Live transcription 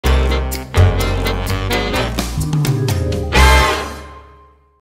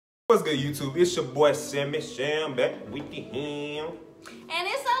What's good, YouTube? It's your boy Sammy Sham back with him. And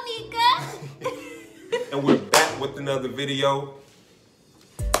it's Onika. And we're back with another video.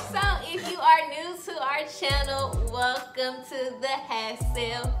 So if you are new to our channel, welcome to the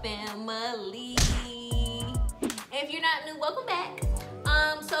HASSELL family. If you're not new, welcome back.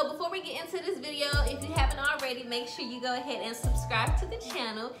 So before we get into this video, if you haven't already, make sure you go ahead and subscribe to the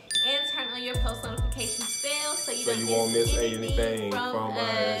channel and turn on your post notifications bell so you won't miss anything from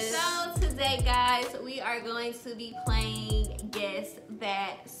us. So today, guys, we are going to be playing Guess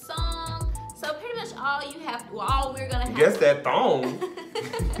That Song. So pretty much all we're gonna have. Guess that thong.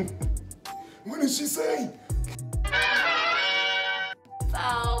 What did she say?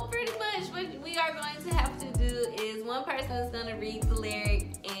 So pretty much what we are going to have to do is one person is gonna read the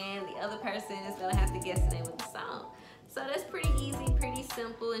lyric and the other person is gonna have to guess the name of the song. So that's pretty easy, pretty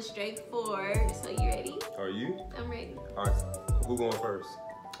simple and straightforward. So you ready? Are you? I'm ready. All right, who going first?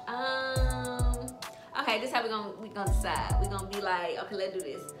 Okay, this is how we gonna decide. We're gonna be like, okay, let's do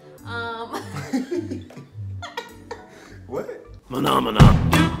this. What? Phenomena.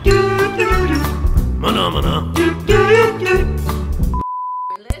 Phenomena.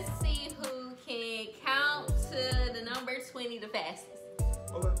 Let's see who can count to the number 20 the fastest.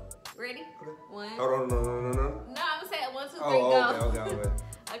 Okay. Ready? Okay. One. Hold on, no. No, I'm gonna say 1, 2, 3, Oh, go. okay.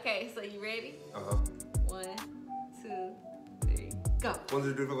 Okay, so you ready? 1, 2, 3, go. 1,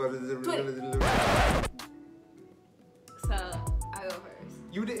 2, 3, 4, 5, 6, 7, 8, 9, 10, 11. So I go first.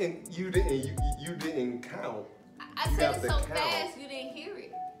 You didn't count. I said it so fast you didn't hear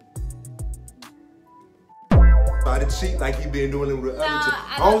it. Try to cheat like you been doing it with other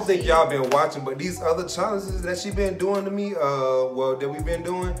I don't think y'all been watching, but these other challenges that she been doing to me, that we've been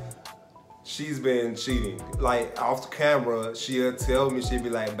doing, she's been cheating. Like off the camera, she'll tell me, she'll be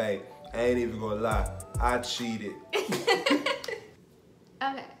like, babe, I ain't even gonna lie, I cheated.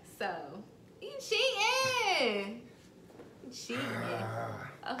 Okay, so you cheating. You cheating.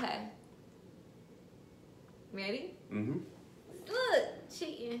 Okay. Ready? Mm-hmm. Look,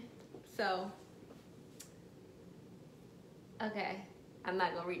 cheating. So, okay, I'm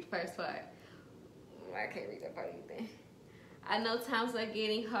not gonna read the first part. I can't read that part either. I know times are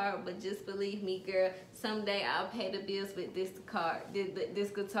getting hard, but just believe me, girl. Someday I'll pay the bills with this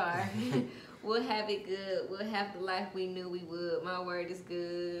guitar. We'll have it good. We'll have the life we knew we would. My word is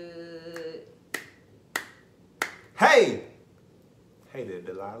good. Hey! Hey there,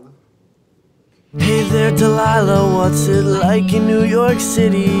 Delilah. Hey there, Delilah, what's it like in New York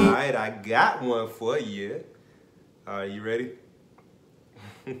City? Alright, I got one for you. Alright, you ready?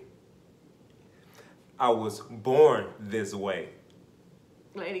 I was born this way.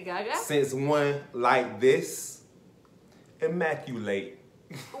 Lady Gaga? Since one like this, immaculate.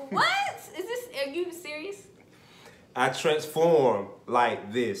 What? Are you serious? I transform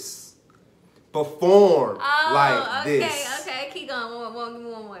like this. Perform like this. Okay, keep going. Give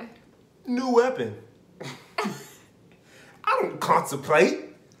me one more. New weapon. I don't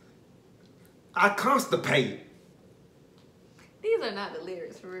contemplate. I constipate. These are not the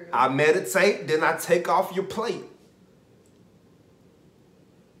lyrics for real. I meditate, then I take off your plate.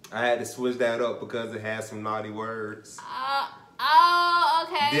 I had to switch that up because it has some naughty words.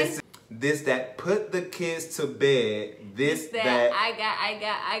 Okay. This that put the kids to bed. This that I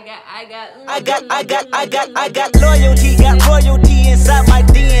got loyalty, got royalty inside my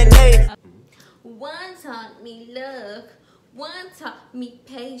DNA. One taught me love, one taught me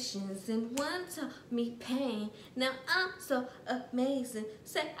patience, and one taught me pain. Now I'm so amazing.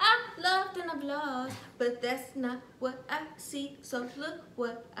 Say I loved and I've lost, but that's not what I see. So look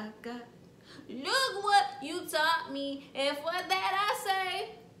what I got. Look what you taught me, and for that I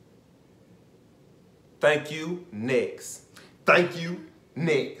say, thank you, next. Thank you,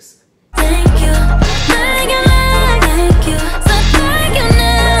 next. Thank you, thank you, thank you, so thank you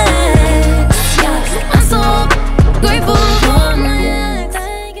next. Yeah, I'm so grateful for my ex.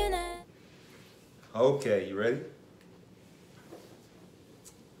 Thank you next. Okay, you ready?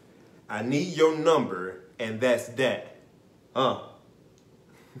 I need your number, and that's that.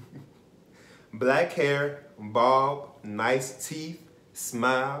 Black hair, bob, nice teeth,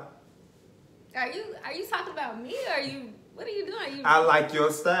 smile. are you talking about me, or what are you doing? I like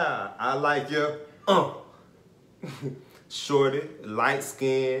your style. I like your shorty, light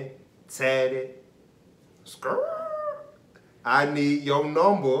skin, tatted. Skirt. I need your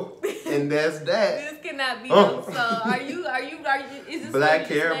number, and that's that. This cannot be so is this Black what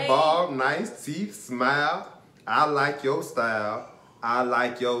you hair, say? bob, nice teeth, smile. I like your style. I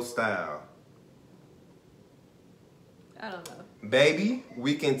like your style. I don't know. Baby,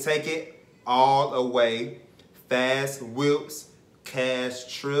 we can take it all away. Fast whips, cash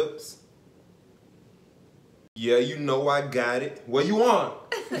trips. Yeah, you know I got it. What you want?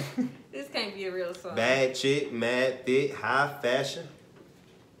 This can't be a real song. Bad chick, mad thick, high fashion.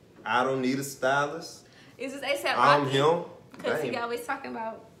 I don't need a stylist. Is this ASAP Rocky? I'm him. Because he always talking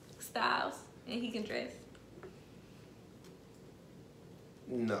about styles and he can dress.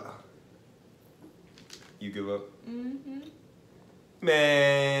 Nah. You give up? Mm-hmm.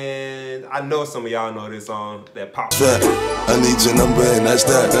 Man, I know some of y'all know this song that pop. I need your number and that's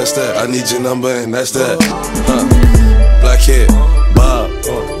that. I need your number and that's that. Black hair, bob,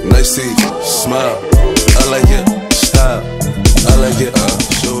 nice teeth, smile. I like it, style. I like it,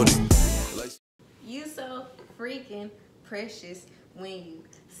 shorty. You so freaking precious when you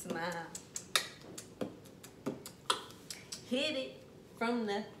smile. Hit it from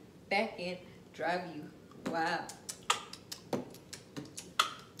the back end, drive you wild.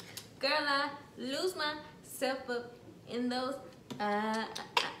 Girl, I lose myself up in those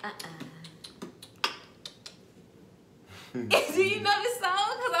Do you know this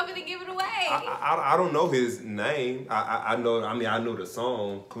song? Because I'm gonna give it away. I don't know his name. I know the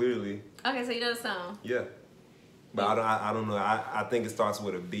song clearly. Okay, so you know the song. Yeah, but I don't know. I think it starts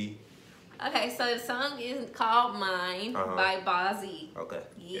with a B. Okay, so the song is called Mine by Bozzy. Okay.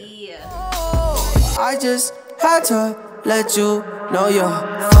 Yeah. I just had to let you know you're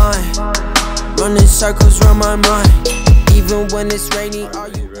fine. Running circles round my mind. Even when it's rainy, are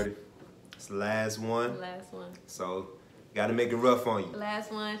you ready? It's the last one. Last one. So, gotta make it rough on you.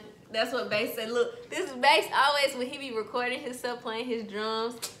 Last one. That's what Bass said. Look, this is Bass always when he be recording himself playing his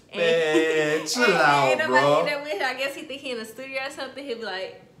drums. Man, chill out, bro. I guess he think he in the studio or something. He'll be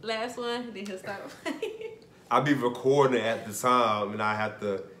like, last one, then he'll start playing. I be recording at the time, and I have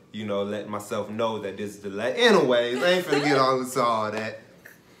to, you know, let myself know that this is the last. Anyways, I ain't finna get on to all that.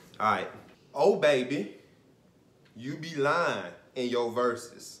 All right. Oh, baby, you be lying in your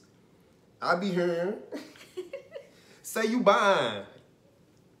verses. I be hearing. Say you buying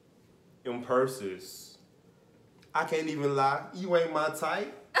them purses. I can't even lie. You ain't my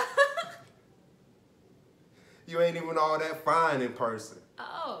type. You ain't even all that fine in person.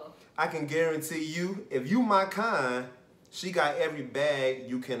 Oh. I can guarantee you, if you my kind, she got every bag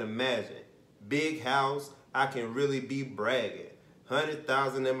you can imagine. Big house, I can really be bragging.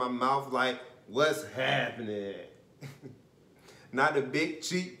 100,000 in my mouth like, what's happening? Not the big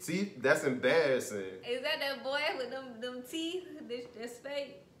cheap teeth, that's embarrassing. Is that boy with them teeth that's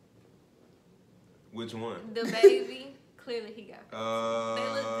fake? Which one? The baby. Clearly he got they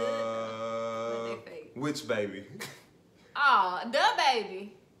look good though, but they fake. Which baby? Oh, the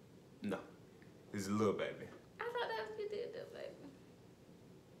baby. No, it's a little baby. I thought that was you did the baby.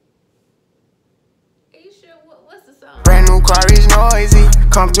 Are you sure? What's the song? Brand new car is noisy,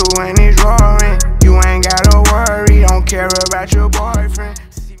 come through and it's roaring. You ain't gotta worry, don't care about your boyfriend.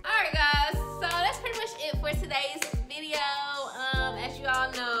 Alright guys, so that's pretty much it for today's video. As you all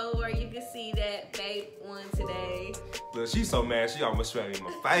know, or you can see that Babe won today. Look, she's so mad she almost smacked me in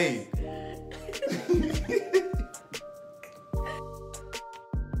my face.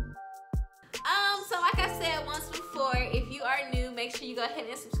 So like I said once before, if you are new, make sure you go ahead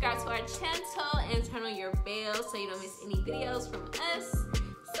and subscribe to our channel and turn on your bell so you don't miss any videos from us.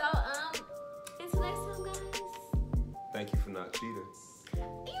 So until next time guys. Thank you for not cheating.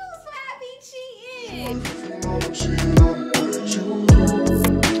 You said I be cheating.